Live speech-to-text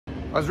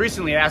I was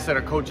recently asked at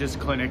a coach's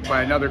clinic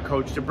by another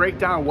coach to break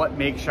down what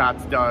Make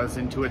Shots does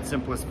into its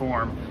simplest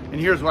form.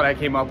 And here's what I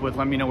came up with.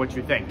 Let me know what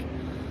you think.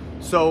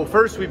 So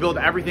first, we build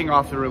everything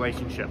off the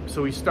relationship.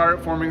 So we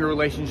start forming a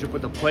relationship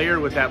with the player,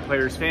 with that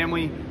player's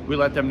family. We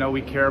let them know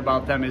we care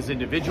about them as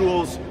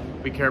individuals.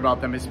 We care about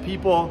them as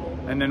people.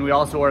 And then we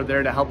also are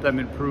there to help them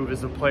improve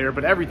as a player.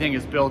 But everything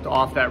is built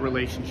off that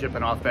relationship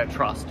and off that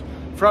trust.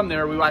 From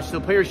there, we watch the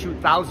player shoot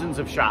thousands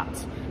of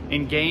shots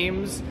in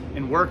games,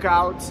 in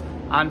workouts,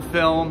 on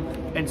film.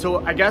 And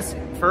so I guess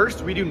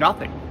first we do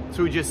nothing.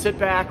 So we just sit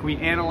back, we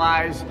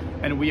analyze,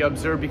 and we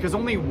observe, because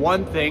only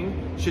one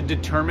thing should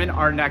determine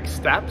our next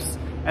steps,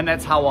 and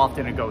that's how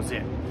often it goes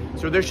in.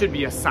 So there should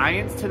be a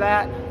science to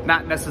that,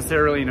 not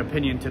necessarily an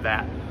opinion to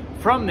that.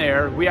 From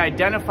there, we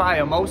identify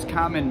a most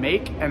common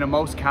make and a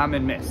most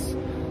common miss.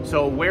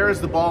 So where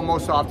is the ball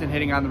most often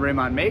hitting on the rim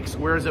on makes?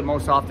 Where is it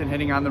most often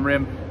hitting on the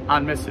rim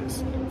on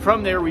misses?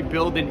 From there, we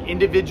build an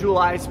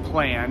individualized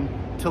plan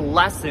to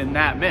lessen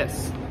that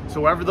miss. So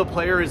wherever the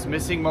player is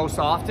missing most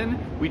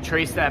often, we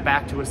trace that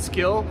back to a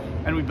skill,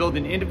 and we build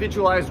an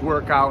individualized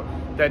workout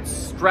that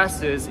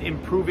stresses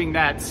improving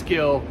that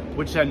skill,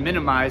 which then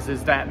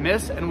minimizes that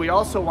miss. And we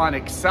also want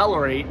to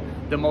accelerate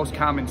the most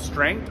common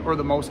strength or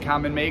the most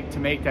common make to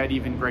make that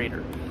even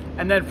greater.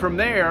 And then from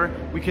there,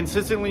 we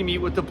consistently meet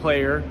with the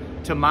player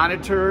to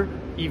monitor,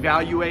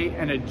 evaluate,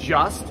 and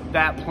adjust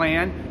that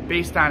plan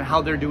based on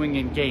how they're doing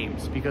in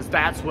games, because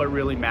that's what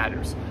really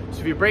matters.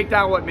 So if you break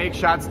down what Make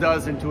Shots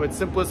does into its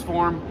simplest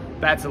form,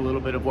 that's a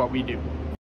little bit of what we do.